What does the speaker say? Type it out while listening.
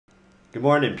Good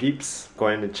morning, peeps.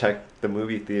 Going to check the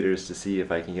movie theaters to see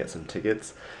if I can get some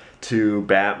tickets to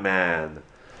Batman.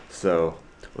 So,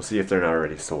 we'll see if they're not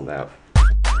already sold out.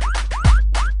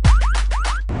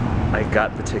 I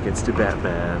got the tickets to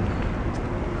Batman.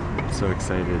 I'm so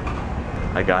excited.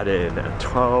 I got in a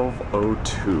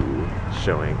 12:02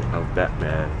 showing of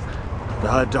Batman.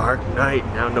 The Dark Knight.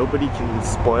 Now nobody can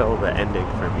spoil the ending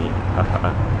for me.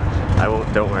 I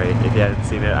won't, don't worry. If you haven't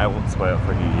seen it, I won't spoil it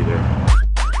for you either.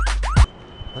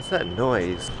 What's that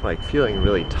noise? I'm like feeling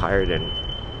really tired and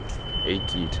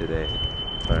achy today,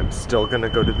 but I'm still gonna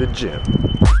go to the gym.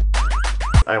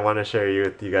 I want to share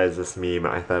with you guys this meme.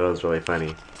 I thought it was really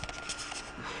funny.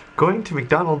 Going to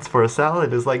McDonald's for a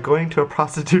salad is like going to a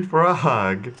prostitute for a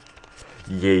hug.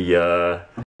 Yeah.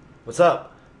 What's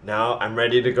up? Now I'm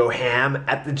ready to go ham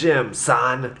at the gym,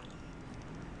 son.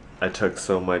 I took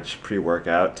so much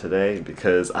pre-workout today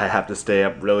because I have to stay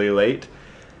up really late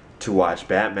to watch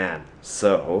Batman,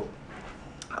 so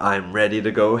I'm ready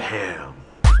to go ham.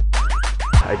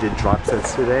 I did drop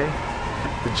sets today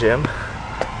at the gym.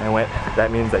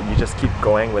 That means that you just keep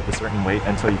going with a certain weight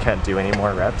until you can't do any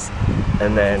more reps,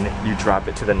 and then you drop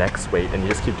it to the next weight and you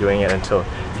just keep doing it until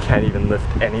you can't even lift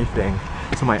anything.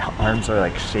 So my arms are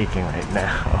like shaking right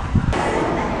now.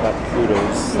 Got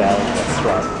Plutos salad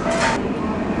restaurant.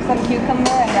 Some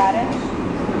cucumber and radish.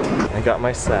 I got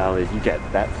my salad. You get,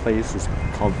 that place is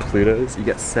called Plutos. You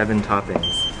get 7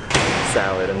 toppings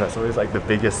salad, and that's always like the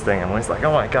biggest thing. I'm always like,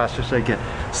 oh my gosh, should I get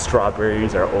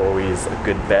strawberries are always a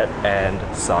good bet, and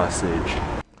sausage.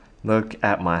 Look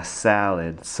at my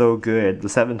salad, so good. The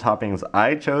 7 toppings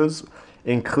I chose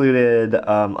included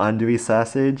andouille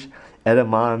sausage,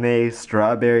 edamame,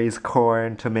 strawberries,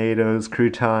 corn, tomatoes,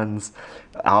 croutons,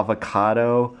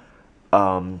 avocado,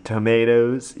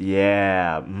 tomatoes,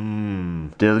 yeah,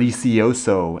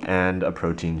 delicioso, and a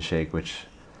protein shake, which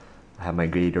I have my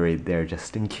Gatorade there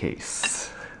just in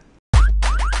case.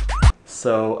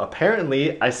 So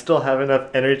apparently I still have enough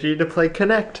energy to play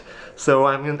Connect. So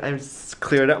I've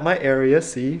cleared up my area,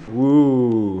 see?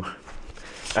 Woo!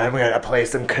 I'm gonna play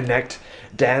some Connect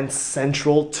Dance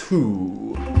Central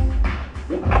 2.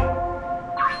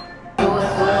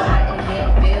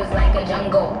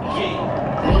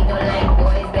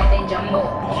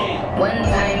 One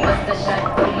time bust a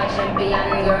shot from my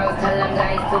champion girls. Tell them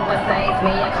guys supersize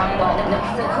me a combo.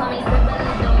 So call me simple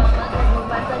little mama, cause move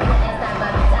fast, I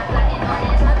couldn't stop. I be top flying on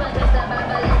that chopper, just a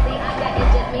Balenciaga. I got it,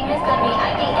 just me, Mr. Me.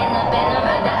 I get in the bed, I'm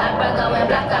at the opera, going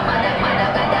black. I'm on that mother,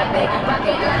 got that big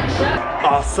rocket launcher.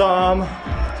 Awesome!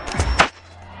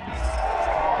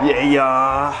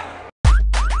 Yeah!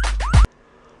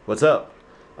 What's up?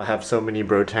 I have so many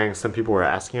bro tanks, some people were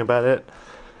asking about it.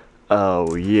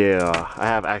 Oh yeah, I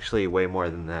have actually way more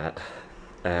than that,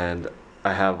 and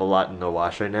I have a lot in the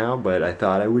wash right now, but I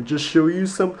thought I would just show you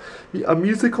a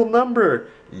musical number.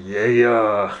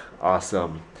 Yeah,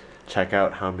 awesome. Check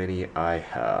out how many I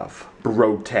have.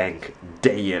 Bro tank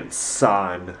dance,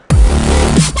 son.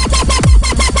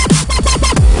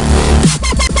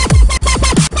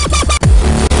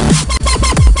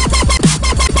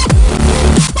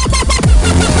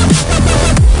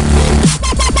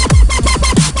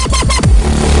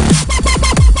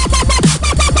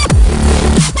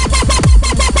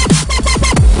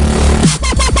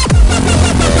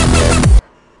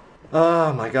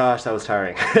 Oh my gosh, that was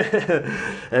tiring.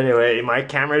 Anyway, my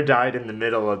camera died in the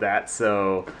middle of that,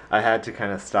 so I had to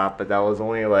kind of stop, but that was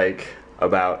only like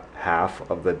about half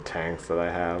of the tanks that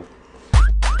I have.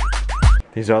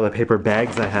 These are all the paper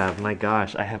bags I have. My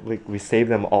gosh, I have we save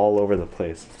them all over the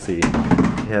place. Let's see,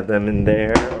 we have them in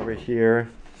there, over here,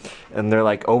 and they're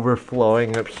like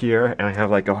overflowing up here, and I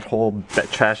have like a whole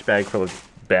trash bag full of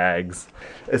bags.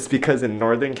 It's because in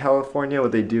Northern California,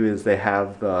 what they do is they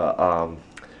have the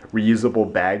reusable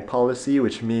bag policy,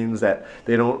 which means that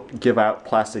they don't give out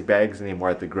plastic bags anymore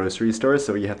at the grocery store.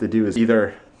 So what you have to do is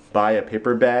either buy a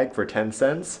paper bag for 10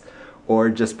 cents or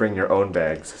just bring your own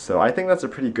bags. So I think that's a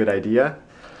pretty good idea,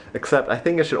 except I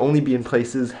think it should only be in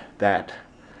places that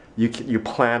you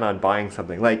plan on buying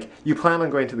something. Like, you plan on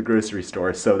going to the grocery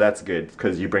store, so that's good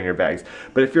because you bring your bags.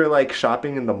 But if you're like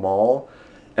shopping in the mall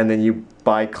and then you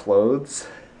buy clothes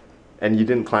and you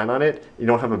didn't plan on it, you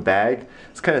don't have a bag,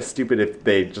 it's kind of stupid if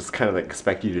they just kind of like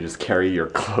expect you to just carry your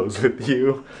clothes with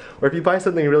you. Or if you buy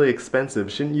something really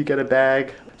expensive, shouldn't you get a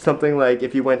bag? Something like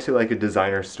if you went to like a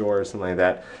designer store or something like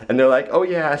that, and they're like, oh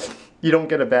yeah, you don't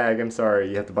get a bag, I'm sorry,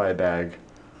 you have to buy a bag.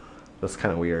 That's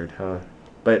kind of weird, huh?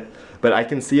 But I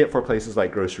can see it for places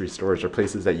like grocery stores or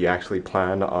places that you actually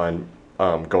plan on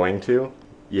going to.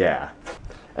 Yeah.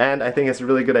 And I think it's a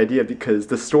really good idea because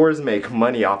the stores make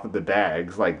money off of the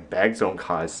bags. Like, bags don't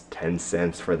cost 10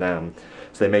 cents for them.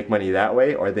 So they make money that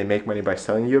way, or they make money by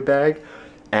selling you a bag.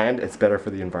 And it's better for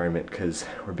the environment because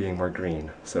we're being more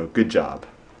green. So good job.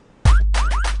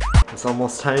 It's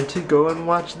almost time to go and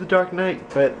watch The Dark Knight.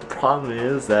 But the problem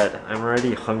is that I'm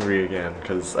already hungry again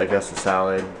because I guess the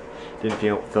salad didn't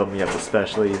fill me up,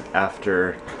 especially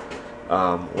after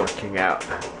working out.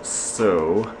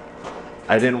 So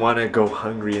I didn't want to go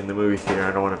hungry in the movie theater.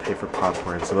 I don't want to pay for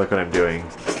popcorn, so look what I'm doing.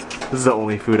 This is the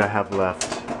only food I have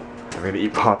left. I'm gonna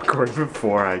eat popcorn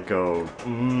before I go.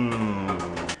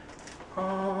 Mmm.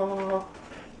 Oh,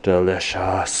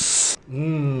 delicious.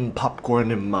 Mmm,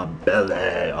 popcorn in my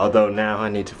belly. Although now I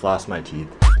need to floss my teeth.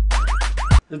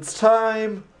 It's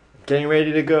time. Getting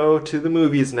ready to go to the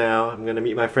movies now. I'm gonna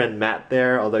meet my friend Matt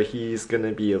there, although he's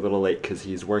gonna be a little late because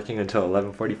he's working until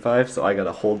 11:45, so I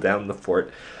gotta hold down the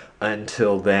fort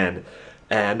until then.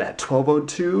 And at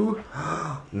 12:02,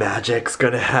 magic's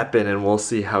gonna happen and we'll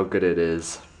see how good it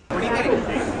is. What are you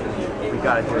getting? We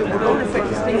gotta do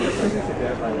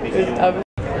it.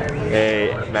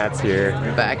 Hey, Matt's here.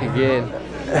 You're back again.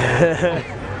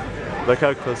 Look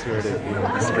how close we are to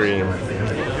the screen.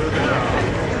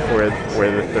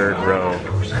 We're the third row.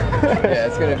 Yeah,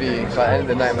 it's gonna be, by the end of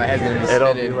the night, my head's gonna be spinning.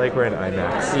 It'll be like we're in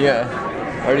IMAX. Yeah,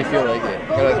 I already feel like it.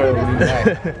 Gotta throw the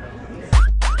night.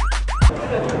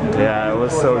 Yeah, it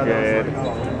was so good.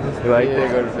 You like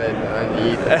it? Go to bed and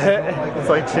eat. It's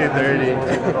like 2:30.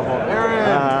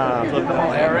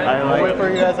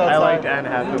 I liked Anne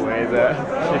Hathaway.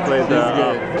 She played the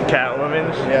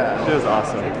Catwoman. Yeah, she was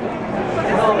awesome.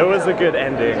 It was a good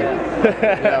ending.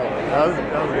 Yeah, that was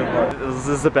a good part. Is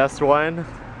this the best one?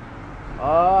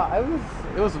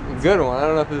 It was a good one. I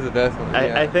don't know if this is the best one.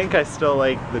 I think I still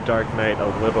like The Dark Knight a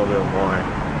little bit more.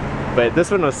 But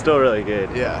this one was still really good.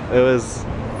 Yeah. It was...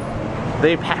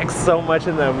 They packed so much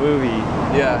in that movie.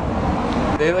 Yeah.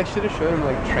 They like should have shown him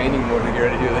like training more to get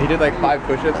ready to do it. He did like 5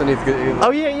 push-ups and he's good.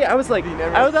 Oh yeah. I was like,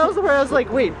 that was where I was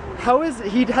like, wait, how is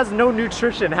he has no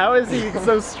nutrition? How is he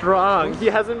so strong? He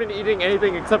hasn't been eating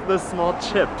anything except those small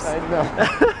chips. I know.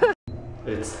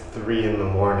 It's 3 in the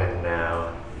morning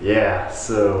now. Yeah.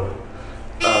 So,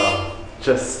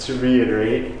 just to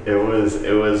reiterate, it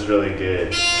was really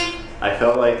good. I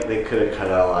felt like they could have cut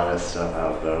a lot of stuff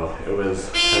out though. It was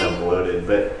kind of bloated,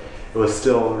 but it was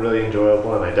still really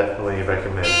enjoyable and I definitely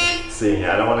recommend seeing it.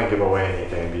 I don't want to give away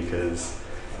anything because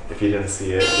if you didn't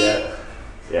see it yet,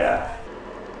 yeah.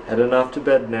 Heading off to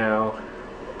bed now.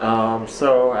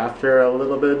 So after a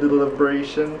little bit of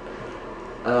deliberation,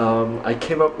 I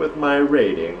came up with my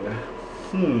rating.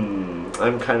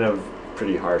 I'm kind of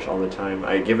pretty harsh all the time.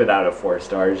 I give it out of 4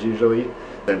 stars usually.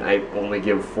 And I only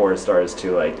give 4 stars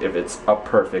to like if it's a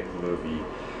perfect movie,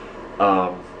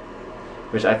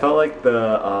 which I felt like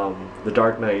the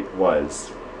Dark Knight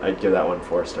was. I'd give that one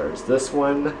 4 stars. This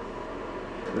one,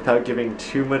 without giving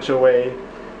too much away,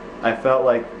 I felt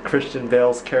like Christian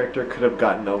Bale's character could have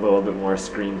gotten a little bit more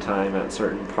screen time at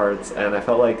certain parts, and I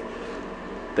felt like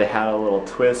they had a little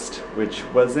twist, which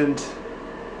wasn't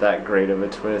that great of a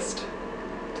twist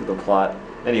to the plot.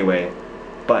 Anyway.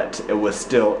 But it was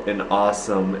still an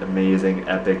awesome, amazing,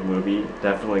 epic movie.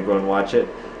 Definitely go and watch it.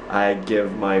 I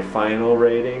give my final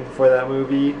rating for that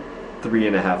movie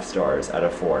 3.5 stars out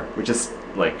of 4, which is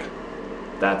like,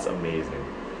 that's amazing.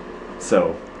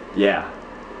 So, yeah,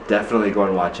 definitely go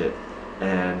and watch it.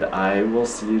 And I will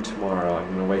see you tomorrow. I'm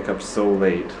gonna wake up so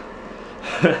late.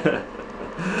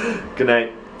 Good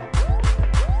night.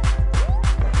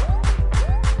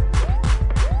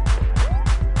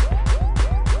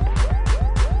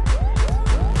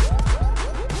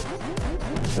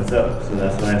 What's up? So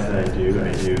that's what I said I do. I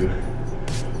do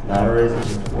lateral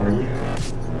raises with 40,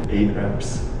 8 reps.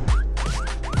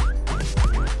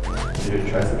 I do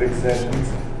tricep extensions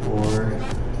for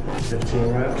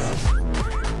 15 reps.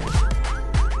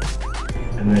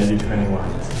 And then I do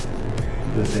 21s.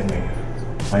 The same way.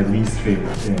 My least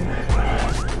favorite thing.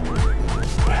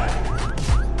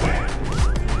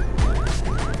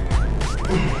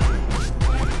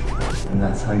 And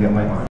that's how I get my arm.